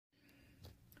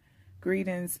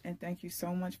Greetings and thank you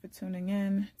so much for tuning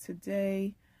in.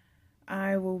 Today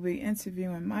I will be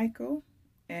interviewing Michael,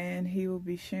 and he will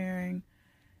be sharing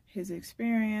his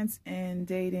experience in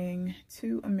dating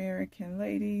 2 American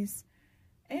ladies,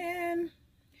 and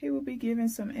he will be giving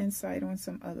some insight on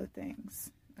some other things.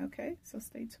 Okay, so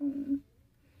stay tuned.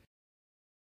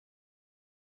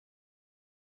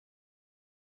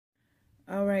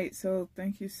 All right, so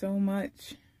thank you so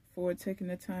much for taking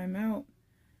the time out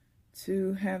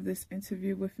to have this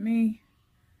interview with me.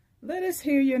 Let us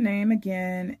hear your name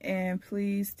again, and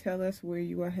please tell us where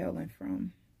you are hailing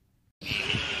from.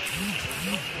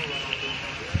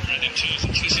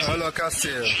 Hello,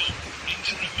 Cassie.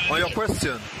 On your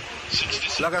question,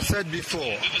 like I said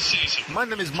before, my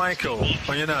name is Michael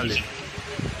Onyenali.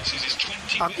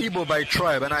 I'm Igbo by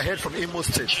tribe, and I hail from Imo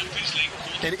State,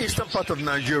 in the eastern part of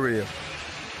Nigeria.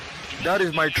 That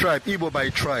is my tribe, Igbo by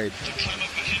tribe.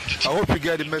 I hope you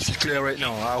get the message clear right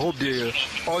now. I hope the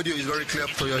audio is very clear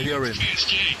for your hearing.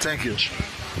 Thank you.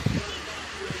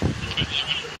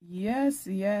 Yes.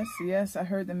 I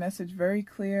heard the message very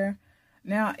clear.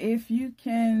 Now, if you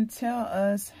can tell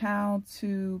us how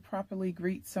to properly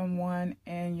greet someone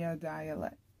in your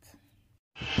dialect.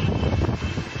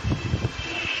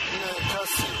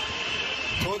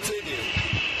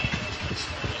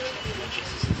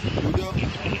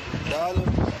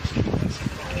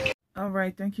 All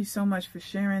right, thank you so much for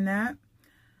sharing that.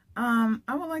 I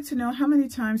would like to know, how many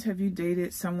times have you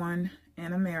dated someone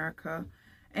in America?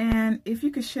 And if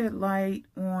you could shed light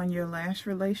on your last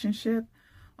relationship.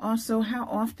 Also, how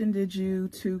often did you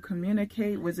 2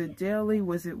 communicate? Was it daily?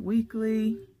 Was it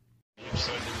weekly?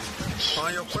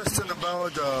 On your question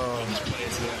about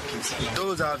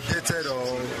those I've dated,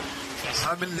 or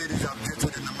how many ladies I've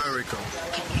dated in America,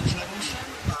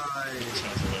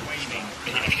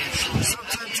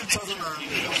 sometime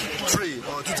 2003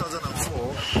 or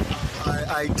 2004,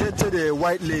 I dated a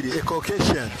white lady, a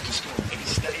Caucasian,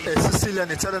 a Sicilian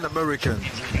Italian American,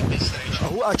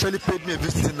 who actually paid me a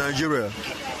visit in Nigeria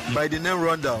by the name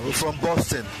Rhonda from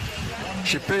Boston.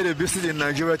 She paid a visit in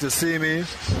Nigeria to see me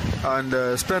and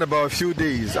spent about a few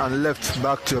days and left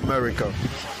back to America.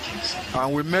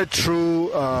 And we met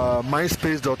through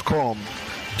myspace.com.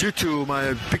 Due to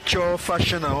my picture,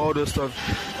 fashion, and all those stuff,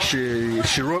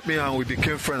 she wrote me and we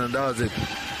became friends, and that was it.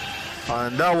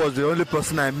 And that was the only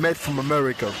person I met from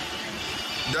America.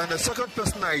 Then the second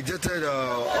person I dated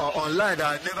online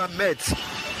that I never met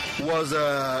was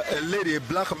a lady, a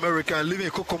black American living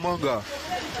in Cucamonga,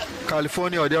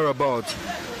 California or thereabout.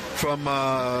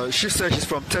 She said she's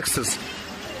from Texas,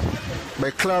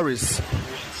 by Clarice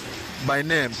by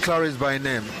name.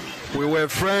 We were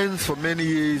friends for many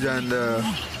years, and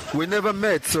we never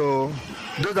met. So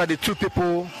those are the 2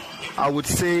 people I would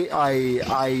say I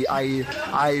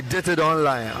dated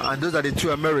online, and those are the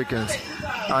 2 Americans.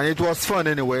 And it was fun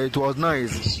anyway, it was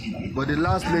nice. But the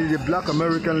last lady, the black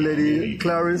American lady,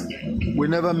 Clarice, we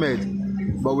never met.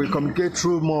 But we communicate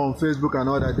through more on Facebook and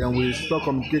all that, and we stopped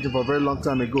communicating for a very long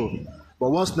time ago.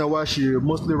 But once in a while, she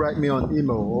mostly write me on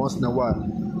email, once in a while.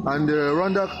 And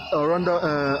Rhonda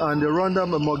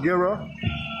Mogera,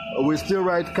 we still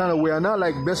write kind of, we are not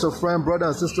like best of friend, brother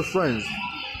and sister friends.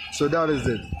 So that is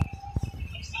it.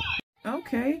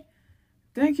 Okay.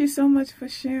 Thank you so much for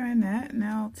sharing that.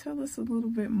 Now tell us a little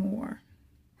bit more.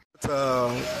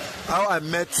 How I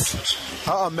met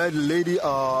the lady,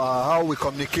 how we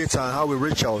communicate and how we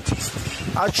reach out.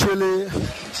 Actually,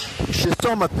 she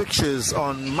saw my pictures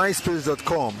on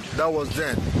myspace.com. That was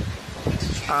then.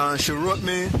 And she wrote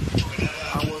me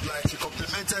and was like, she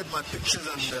complimented my pictures,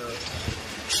 and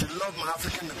she loved my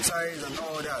African ties and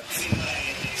all that.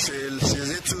 She's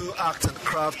into art and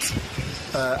craft,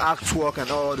 artwork and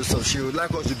all this stuff. She would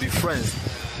like us to be friends.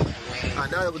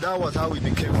 And that was how we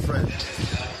became friends.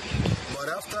 But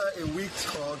after a week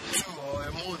or 2 or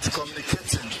a month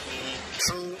communicating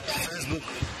through Facebook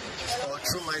or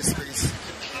through MySpace,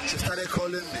 she started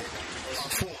calling me on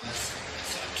phones.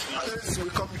 At least we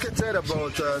communicated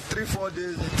about 3-4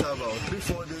 days interval.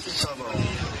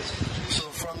 So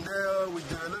from there we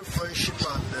developed friendship,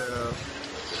 and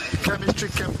chemistry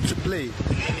came to play.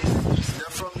 Then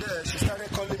from there she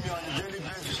started calling me on a daily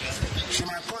basis. She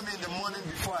might call me in the morning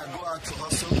before I go out to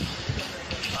hustle,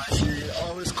 and she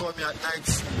always called me at night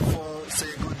before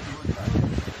saying goodbye.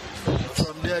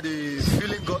 From there the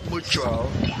feeling got mutual.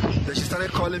 Then she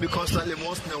started calling me constantly,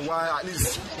 once in a while, at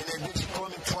least in a day she called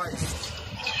me twice.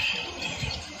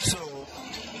 So,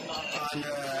 and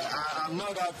I'm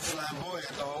not that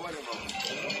flamboyant or whatever.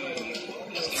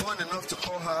 Fun enough to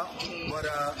call her, but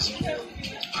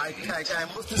I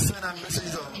mostly send her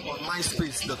messages on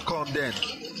MySpace.com then.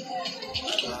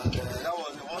 And that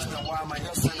was once in a while I might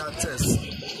just send her text.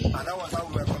 And that was how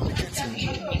we were communicating.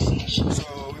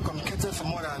 So we communicated for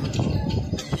more than a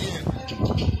year.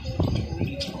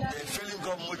 The feeling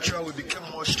got mutual, we became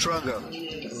more stronger.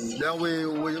 Then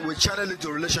we channeled into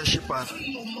a relationship and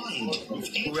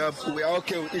we are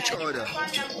okay with each other.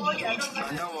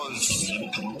 And that was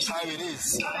how it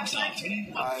is.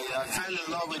 I fell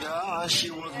in love with her and she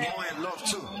was more in love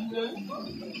too.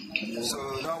 So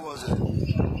that was it.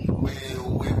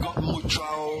 We got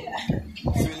mutual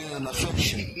feeling and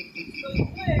affection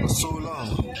for so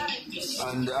long.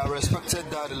 And I respected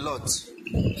that a lot.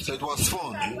 So it was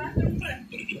fun.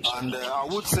 And I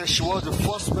would say she was the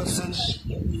first person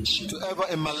to ever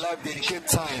in my life dedicate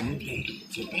time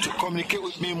to communicate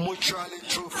with me mutually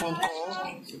through phone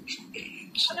call,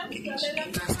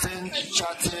 texting,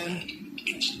 chatting,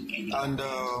 and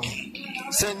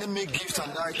sending me gifts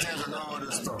and items and all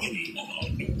this stuff.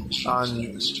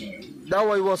 And that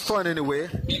way it was fun anyway.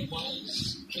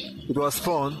 It was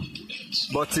fun.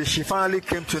 But she finally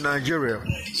came to Nigeria.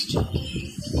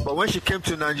 But when she came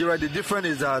to Nigeria, the difference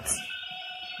is that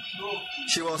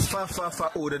she was far, far,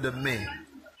 far older than me.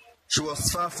 She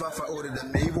was far, far, far older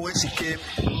than me. Even when she came,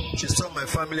 she saw my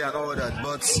family and all that.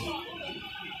 But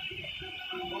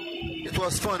it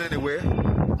was fun anyway.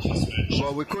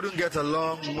 But we couldn't get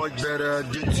along much better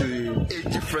due to age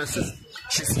differences.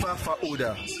 She's far, far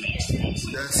older.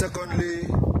 Then secondly,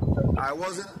 I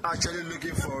wasn't actually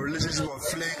looking for a relationship or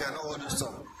fling and all this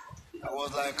stuff. I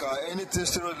was like, anything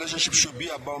serious relationship should be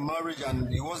about marriage,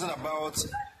 and it wasn't about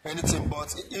anything.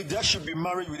 But if there should be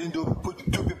marriage within two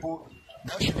people,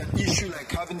 that should be an issue,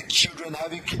 like having children,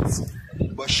 having kids.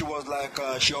 But she was like,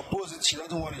 she opposed it. She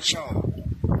doesn't want a child,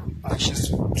 and she's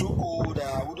too old.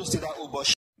 I wouldn't say that old, but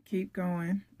she... Keep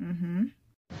going.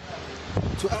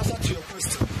 To answer to your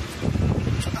question,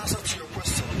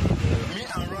 me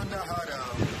and Rhonda had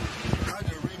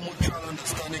a real mutual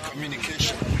understanding,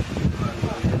 communication.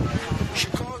 She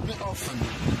called me often,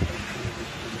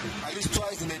 at least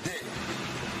twice in a day,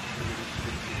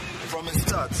 from a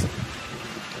start.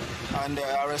 And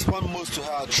I respond most to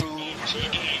her through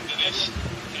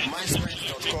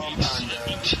myspace.com and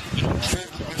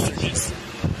Facebook messages.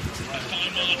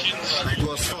 And it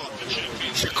was fun.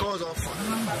 She calls often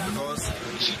because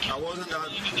I wasn't that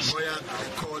buoyant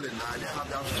in calling. I didn't have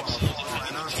that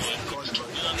finances in calling,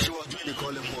 but she was doing the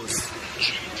calling most.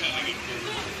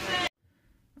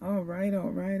 All right.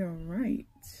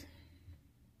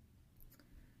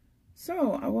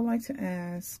 So I would like to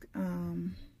ask,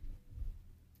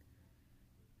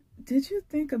 did you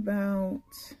think about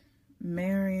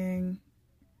marrying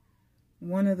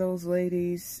one of those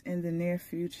ladies in the near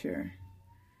future?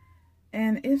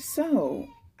 And if so,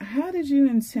 how did you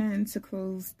intend to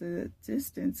close the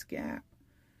distance gap?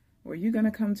 Were you going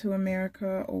to come to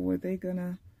America, or were they going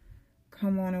to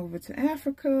come on over to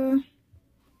Africa?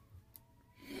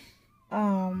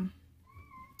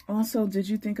 Also, did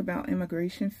you think about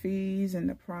immigration fees and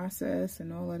the process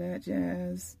and all of that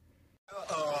jazz?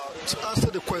 To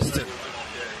answer the question,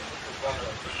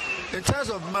 in terms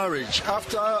of marriage,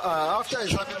 after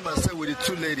examining myself with the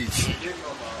two ladies,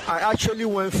 I actually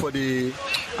went for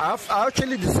I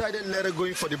actually decided later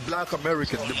going for the black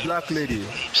American, the black lady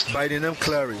by the name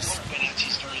Clarice.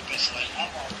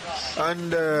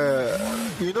 And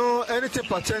anything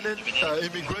pertaining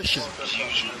immigration,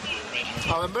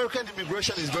 our American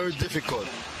immigration is very difficult.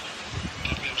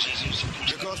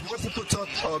 Because most people thought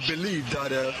or believe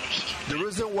that the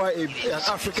reason why an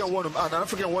African want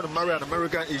to marry an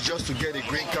American is just to get a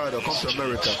green card or come to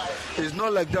America. It's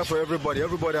not like that for everybody.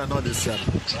 Everybody are not the same.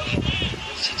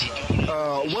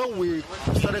 When we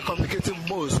started communicating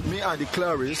most, me and the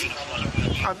Clarice,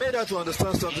 I made her to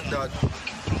understand something, that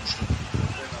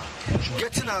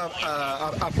getting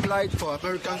applied for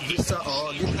American visa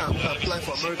or getting applied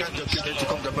for American document to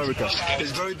come to America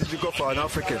is very difficult for an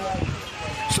African.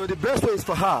 So the best way is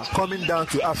for her coming down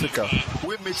to Africa.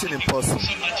 We're meeting in person.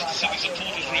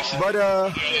 But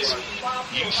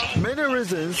many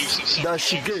reasons that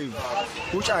she gave,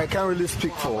 which I can't really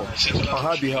speak for on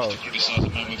her behalf.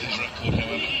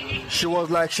 She was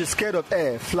like, she's scared of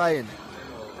air, flying.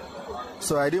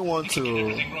 So I didn't want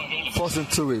to force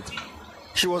into it.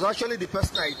 She was actually the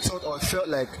person I thought or felt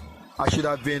like I should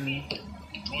have been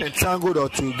entangled or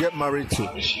to get married to.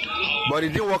 But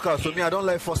it didn't work out. So me, I don't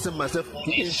like forcing myself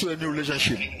into a new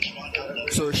relationship.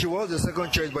 So she was the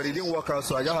second choice, but it didn't work out,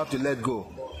 so I just have to let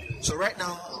go. So right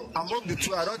now, among the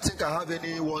two, I don't think I have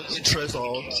anyone interest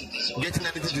or getting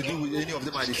anything to do with any of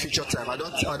them at the future time. I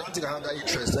don't think I have that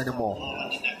interest anymore.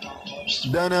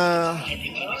 Then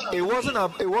it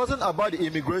wasn't about the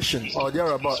immigration or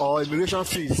thereabout or immigration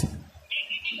fees.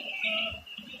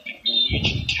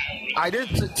 I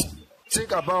didn't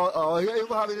think about, or even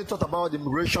have any thought about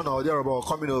immigration or thereabout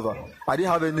coming over. I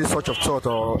didn't have any such of thought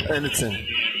or anything.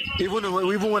 Even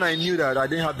when I knew that I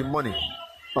didn't have the money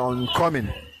on coming,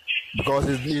 because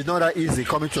it's not that easy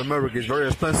coming to America. It's very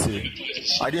expensive.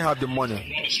 I didn't have the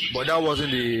money, but that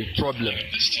wasn't the problem.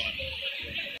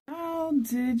 How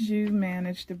did you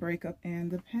manage the breakup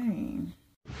and the pain?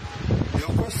 Your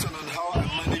question on how I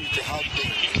managed the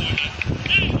heartbreak.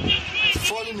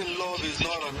 Falling in love is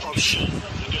not an option,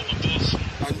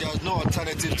 and there's no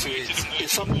alternative to it.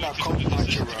 It's something that comes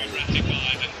naturally.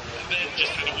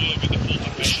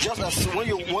 Just as when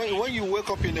you wake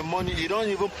up in the morning, you don't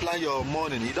even plan your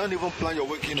morning. You don't even plan your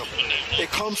waking up. It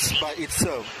comes by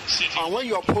itself. And when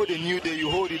you uphold a new day, you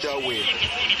hold it that way.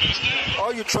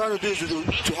 All you're trying to do is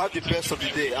to have the best of the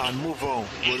day and move on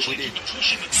with it.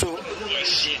 So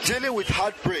dealing with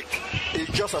heartbreak is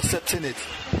just accepting it.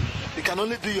 You can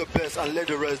only do your best and let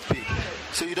the rest be.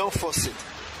 So you don't force it.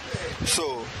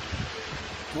 So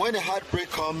when a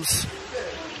heartbreak comes,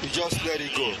 you just let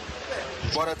it go.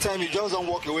 By the time, you just don't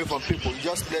walk away from people. You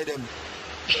just let them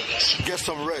get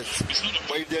some rest.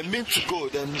 But if they're meant to go,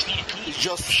 then it's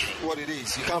just what it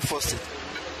is. You can't force it.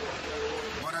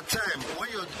 By the time, when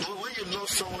you love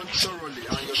someone thoroughly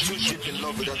and you're too deep in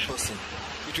love with that person,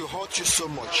 it will hurt you so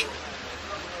much.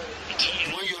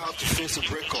 When you have to face a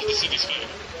breakup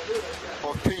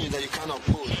or pain that you cannot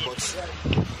uphold, but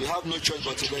you have no choice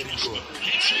but to let it go.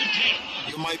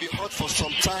 You might be hurt for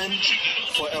some time,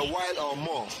 for a while or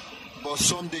more, but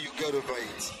someday you get over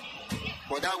it.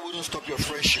 But that wouldn't stop your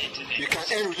friendship. You can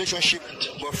end relationship,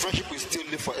 but friendship will still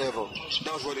live forever.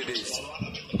 That's what it is.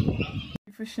 Thank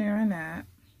you for sharing that.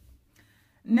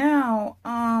 Now,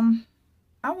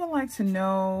 I would like to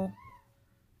know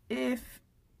if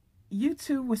you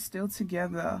two were still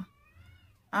together,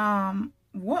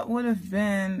 what would have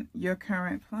been your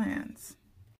current plans?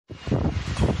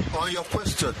 On your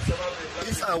question,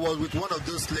 if I was with one of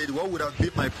those ladies, what would have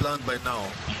been my plan by now?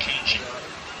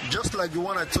 Just like the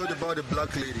one I told about the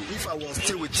black lady, if I was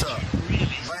still with her,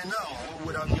 by now we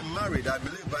would have been married. I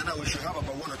believe by now we should have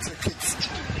about 1 or 2 kids.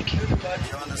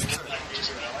 You understand?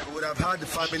 We would have had the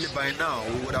family by now.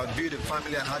 We would have built a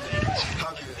family and have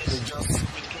just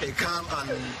a calm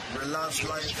and relaxed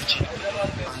life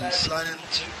and planning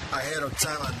ahead of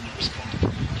time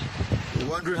and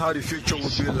wondering how the future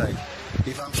would be like.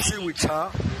 If I'm still with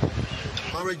her,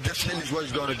 marriage definitely is what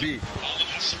it's going to be.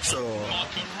 So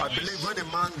I believe when a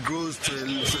man grows to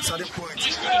a certain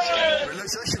point,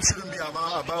 relationship shouldn't be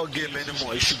about game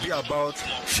anymore. It should be about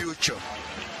future.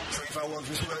 So if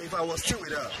I was still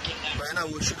with her, by now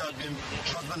we should have been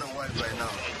husband and wife by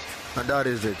now. And that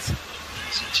is it.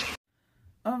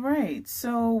 All right.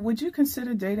 So would you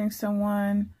consider dating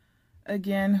someone,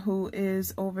 again, who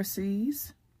is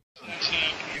overseas? You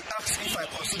asked if I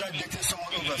consider dating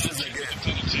someone overseas again.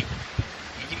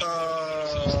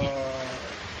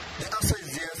 The answer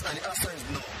is yes, and the answer is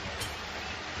no.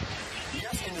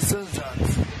 Yes, in the sense that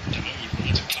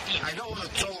I don't want to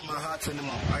talk with my heart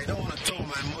anymore. I don't want to talk with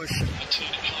my emotion.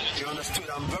 You understood?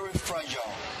 I'm very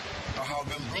fragile. I have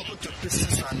been broken to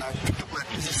pieces, and I picked up my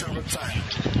pieces several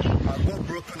times. I got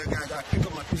broken again. I picked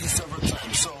up my pieces several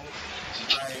times. So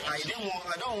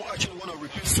I don't actually want to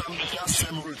repeat that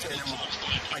same route anymore.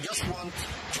 I just want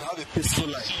to have a peaceful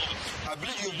life. I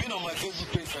believe you've been on my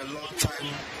Facebook page for a long time,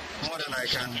 more than I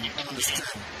can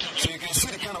understand. So you can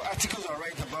see the kind of articles I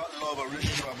write about love or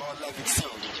relationship, about life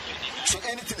itself. So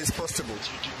anything is possible,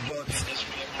 but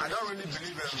I don't really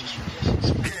believe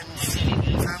in games,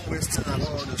 time wasting and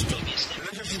all this stuff.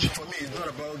 Relationship for me is not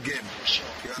about game.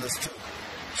 You understand?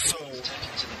 So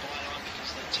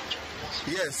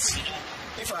yes,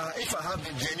 if I have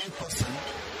a genuine person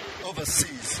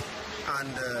overseas and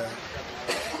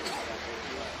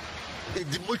if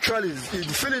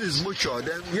the feeling is mutual,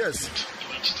 then yes,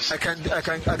 I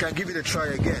can give it a try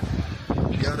again.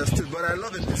 You understood? But I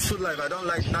love a peaceful life. I don't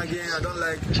like nagging. I don't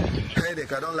like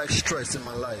headache. I don't like stress in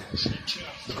my life.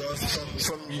 Because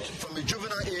from the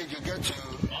juvenile age, you get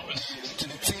to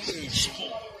the teen age,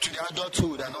 to the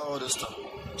adulthood and all this stuff.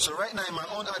 So right now, in my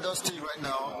own adult stage right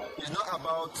now, it's not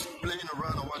about playing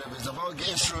around or whatever. It's about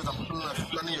getting serious and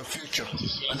planning your future.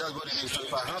 And that's what it is. So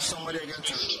if I have somebody again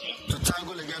to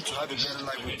tangle again, to have a better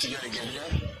life with together again,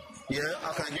 yeah,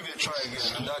 I can give it a try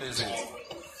again. And that is it.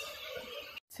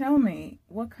 Tell me,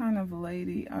 what kind of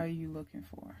lady are you looking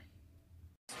for?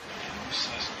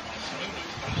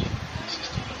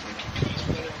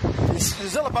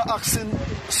 It's all about asking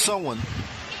someone,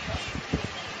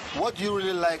 what do you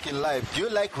really like in life? Do you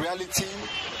like reality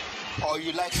or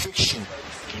you like fiction?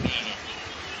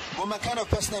 Well, I'm the kind of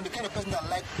person that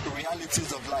like the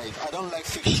realities of life. I don't like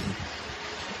fiction.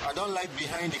 I don't like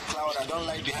behind the cloud. I don't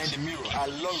like behind the mirror. I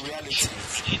love reality.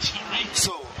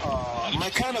 So my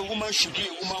kind of woman should be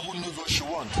a woman who knows what she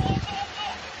wants.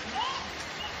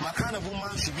 My kind of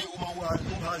woman should be a woman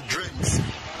who has dreams.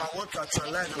 I want to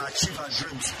actualize and achieve her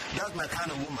dreams. That's my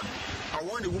kind of woman. I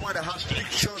want a woman that has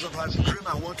pictures of her dream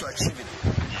and want to achieve it.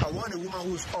 I want a woman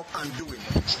who's up and doing.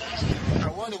 I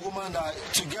want a woman that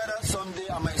together someday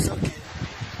I might say, okay,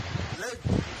 let's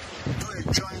do a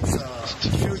joint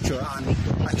future and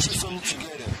achieve something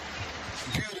together.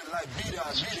 Build a life, build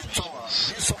a tower,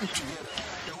 build something together.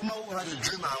 A woman who has a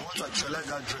dream and I want to actualize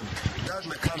that dream. That's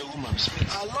my kind of woman.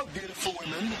 I love beautiful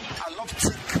women. I love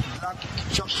thick, black,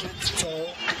 chocolate,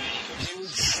 tall,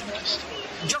 huge.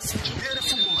 Just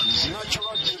beautiful woman.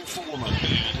 Natural, beautiful woman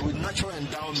with natural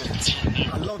endowment.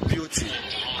 I love beauty.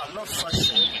 I love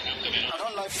fashion. I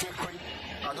don't like fakery.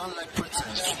 I don't like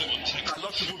pretense. I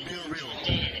love people being real.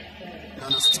 You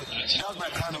understand? That's my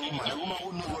kind of woman. A woman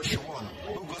who knows what she wants,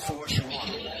 who goes for what she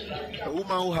wants. A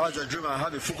woman who has a dream and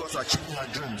has a focus on achieving her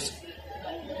dreams.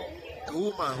 A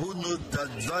woman who knows that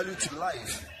value to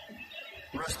life.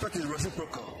 Respect is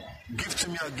reciprocal. Give to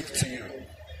me, I'll give to you.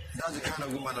 That's the kind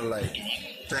of woman I like.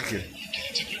 Thank you.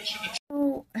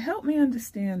 So help me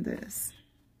understand this.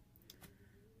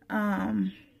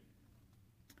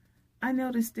 I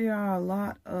noticed there are a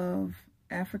lot of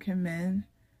African men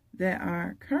that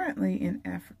are currently in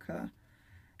Africa,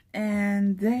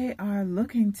 and they are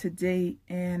looking to date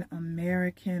an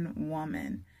American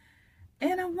woman.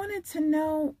 And I wanted to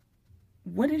know,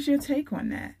 what is your take on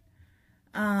that?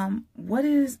 What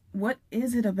is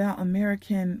it about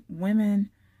American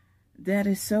women that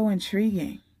is so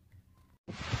intriguing?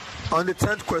 On the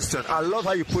 10th question, I love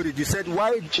how you put it. You said,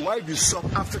 why do some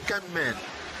African men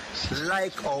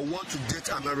like or want to date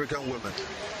American women?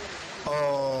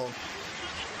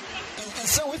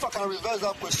 So if I can reverse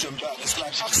that question back, it's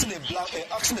like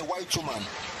asking a white woman,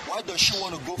 why does she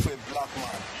want to go for a black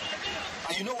man?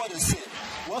 And you know what they say?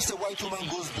 Once the white woman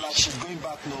goes black, she's going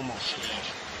back no more.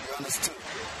 You understand?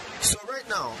 So right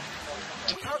now,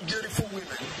 we have beautiful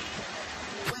women,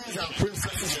 queens and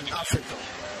princesses in Africa.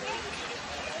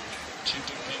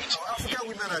 Our African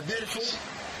women are beautiful,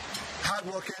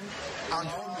 hardworking, and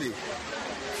homely.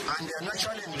 And they are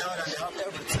naturally endowed and they have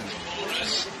everything.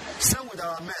 Same with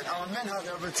our men. Our men have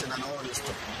everything and all this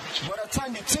stuff. But at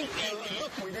times you look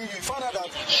within you, find out that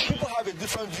people have a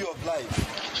different view of life.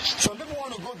 Some people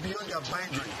want to go beyond their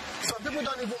boundary. Some people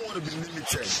don't even want to be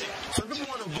limited. Some people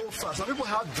want to go far. Some people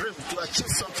have dreams to achieve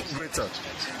something greater.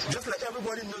 Just like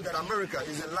everybody knows that America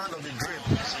is a land of the dream,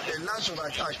 a land to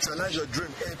actualize your dream,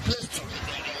 a place to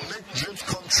make dreams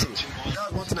come true.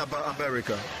 That's one thing about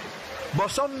America. But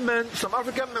some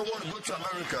African men want to go to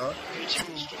America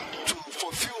to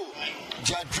fulfill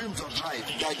their dreams of life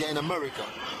that they're in America.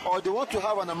 Or they want to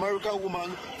have an American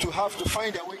woman to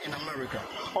find their way in America.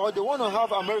 Or they want to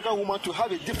have an American woman to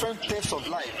have a different taste of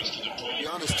life. You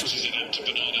understand?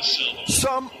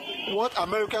 Some want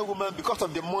American woman because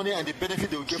of the money and the benefit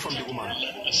they will get from the woman.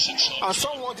 And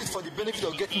some want it for the benefit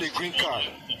of getting a green card.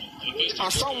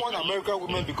 And some want American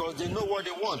women because they know what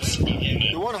they want.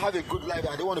 They want to have a good life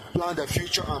and they want to plan their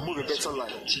future and move a better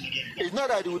life. It's not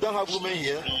that we don't have women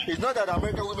here. It's not that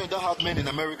American women don't have men in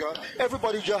America.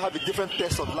 Everybody just have a different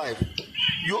taste of life.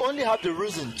 You only have the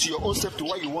reason to your own self to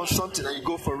why you want something and you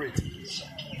go for it.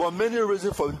 But many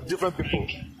reasons for different people.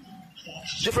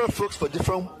 Different folks for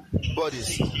different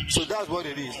bodies. So that's what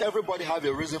it is. Everybody have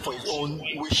a reason for his own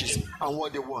wishes and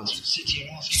what they want.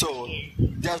 So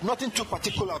there's nothing too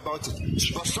particular about it.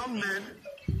 But some men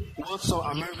want some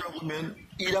American women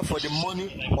either for the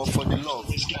money or for the love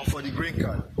or for the green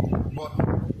card. But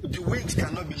the wings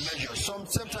cannot be measured.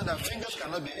 Sometimes the fingers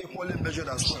cannot be equally measured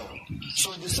as well.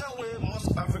 So in the same way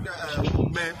most African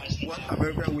men want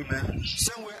American women,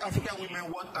 same way African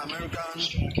women want American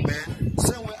men,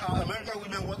 same way American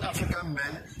women want African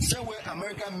men, same way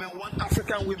American men want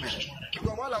African women.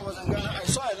 Because while I was in Ghana, I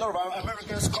saw a lot of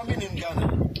Americans coming in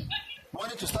Ghana,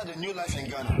 wanting to start a new life in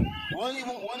Ghana. One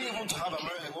even to have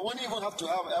American, one even have to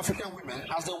have African women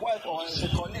as a wife or as a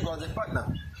colleague or as a partner.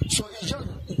 So it's just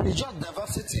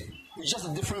diversity. It's just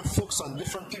a different folks and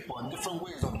different people and different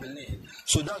ways of belief.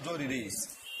 So that's what it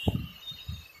is.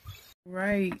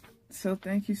 Right. So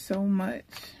thank you so much.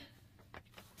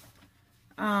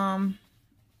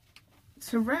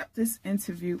 To wrap this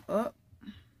interview up,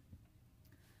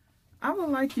 I would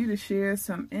like you to share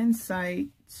some insight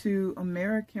to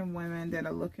American women that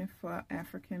are looking for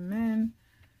African men,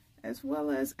 as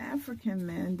well as African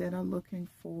men that are looking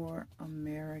for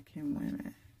American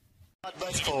women.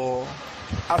 Advice for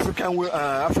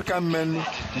African men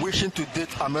wishing to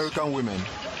date American women.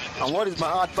 And what is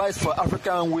my advice for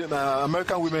African women,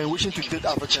 American women wishing to date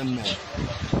African men?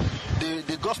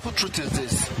 The gospel truth is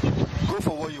this: go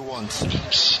for what you want.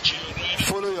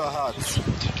 Follow your heart.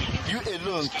 You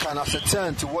alone can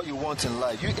ascertain to what you want in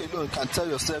life. You alone can tell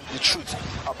yourself the truth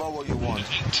about what you want.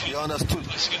 You understood?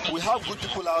 We have good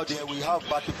people out there. We have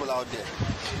bad people out there.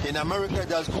 In America,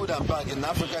 there's good and bad. In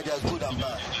Africa, there's good and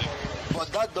bad. But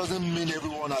that doesn't mean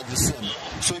everyone are the same.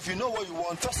 So if you know what you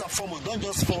want, first and foremost, don't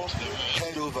just fall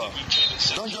head over.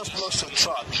 Don't just lose your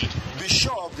track. Be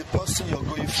sure of the person you're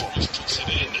going for.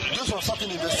 Do some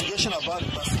certain investigation about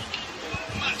the person.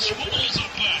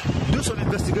 Do some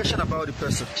investigation about the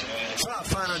person. Try and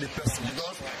find out the person,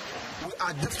 because we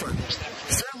are different.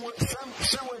 Same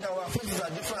way that our faces are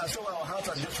different, and same way our hearts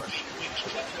are different.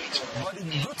 But the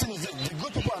good thing is that the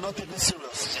good people are not taken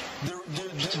serious.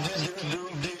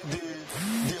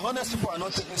 The honest people are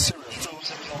not taken serious. So,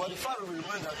 but the fact remains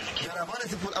that there are honest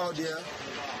people out there.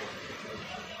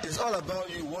 It's all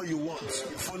about you, what you want.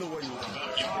 You follow what you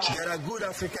want. There are good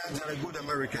Africans, there are good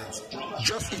Americans.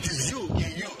 Just it is you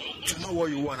in you to know what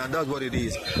you want, and that's what it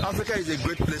is. Africa is a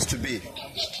great place to be,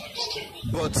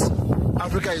 but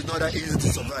Africa is not that easy to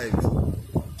survive.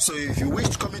 So if you wish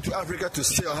to come into Africa to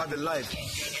stay or have a life,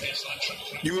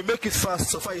 you will make it fast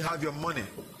so far you have your money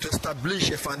to establish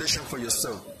a foundation for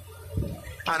yourself.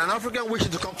 And an African wishing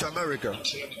to come to America,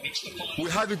 we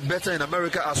have it better in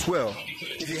America as well.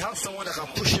 If you have someone that can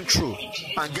push him through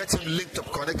and get him linked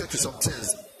up, connected to some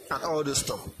things and all this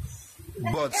stuff.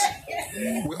 But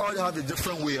we all have a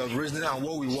different way of reasoning and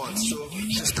what we want. So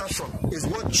to start from is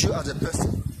what you as a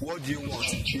person, what do you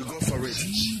want? You go for it.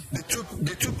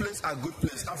 The two places are good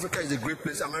places. Africa is a great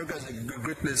place, America is a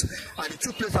great place, and the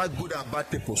two places are good and bad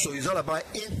people. So it's all about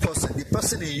in person, the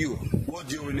person in you. What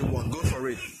do you really want? Go for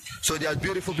it. So there are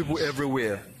beautiful people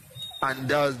everywhere, and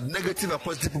there's negative and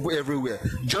positive people everywhere.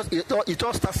 Just it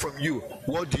all starts from you.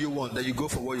 What do you want? That you go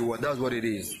for what you want. That's what it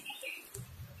is.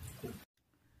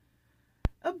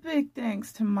 A big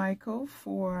thanks to Michael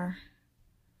for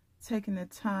taking the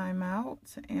time out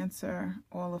to answer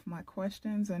all of my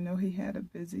questions. I know he had a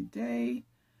busy day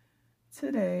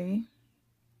today.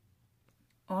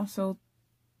 Also,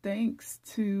 thanks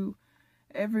to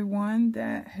everyone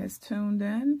that has tuned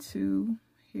in to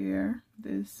hear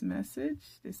this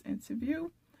message, this interview.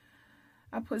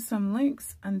 I put some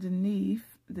links underneath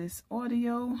this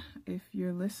audio if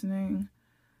you're listening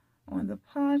on the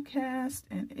podcast,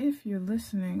 and if you're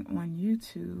listening on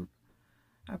YouTube,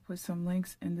 I put some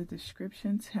links in the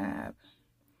description tab.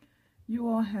 You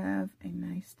all have a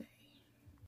nice day.